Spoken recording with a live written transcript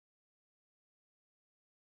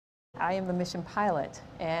I am the mission pilot,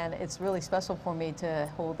 and it's really special for me to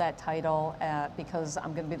hold that title because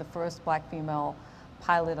I'm going to be the first black female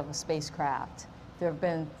pilot of a spacecraft. There have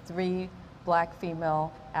been 3 black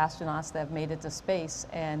female astronauts that have made it to space,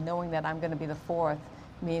 and knowing that I'm going to be the 4th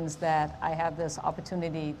means that I have this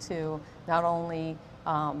opportunity to not only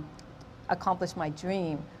accomplish my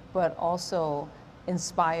dream, but also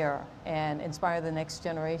inspire the next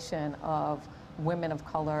generation of women of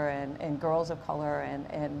color and girls of color,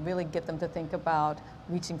 and really get them to think about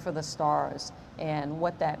reaching for the stars and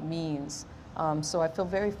what that means. So I feel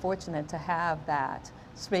very fortunate to have that.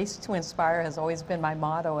 Space to Inspire has always been my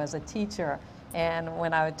motto as a teacher. And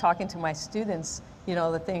when I was talking to my students, you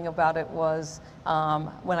know, the thing about it was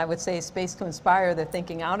when I would say space to inspire, they're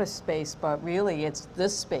thinking outer space, but really it's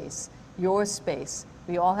this space, your space.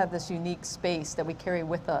 We all have this unique space that we carry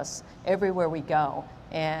with us everywhere we go.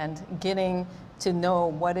 And getting to know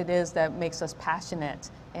what it is that makes us passionate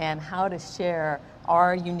and how to share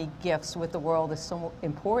our unique gifts with the world is so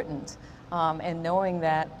important. And knowing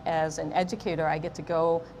that as an educator, I get to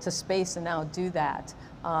go to space and now do that.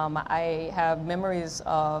 I have memories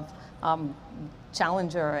of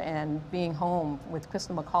Challenger and being home with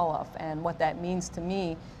Crystal McAuliffe and what that means to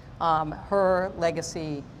me, her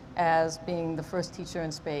legacy as being the first teacher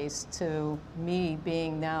in space, to me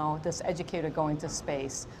being now this educator going to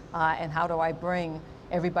space, and how do I bring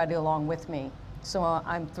everybody along with me. So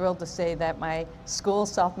I'm thrilled to say that my school,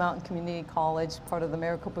 South Mountain Community College, part of the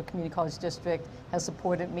Maricopa Community College District, has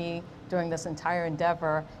supported me during this entire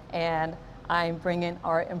endeavor, and I'm bringing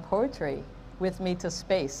art and poetry with me to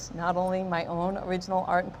space. Not only my own original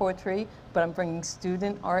art and poetry, but I'm bringing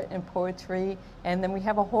student art and poetry, and then we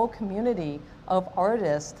have a whole community of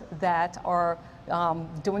artists that are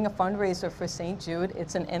doing a fundraiser for St. Jude.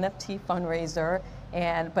 It's an NFT fundraiser,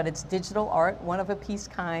 but it's digital art, one-of-a-piece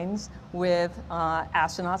kinds, with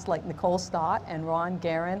astronauts like Nicole Stott and Ron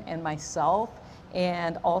Guerin and myself,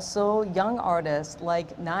 and also young artists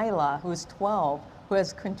like Nyla, who's 12, who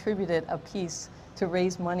has contributed a piece to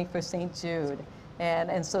raise money for St. Jude.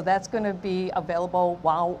 And so that's going to be available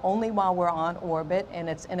only while we're on orbit, and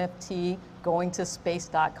it's NFT going to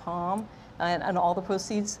space.com, and all the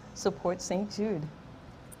proceeds support St. Jude.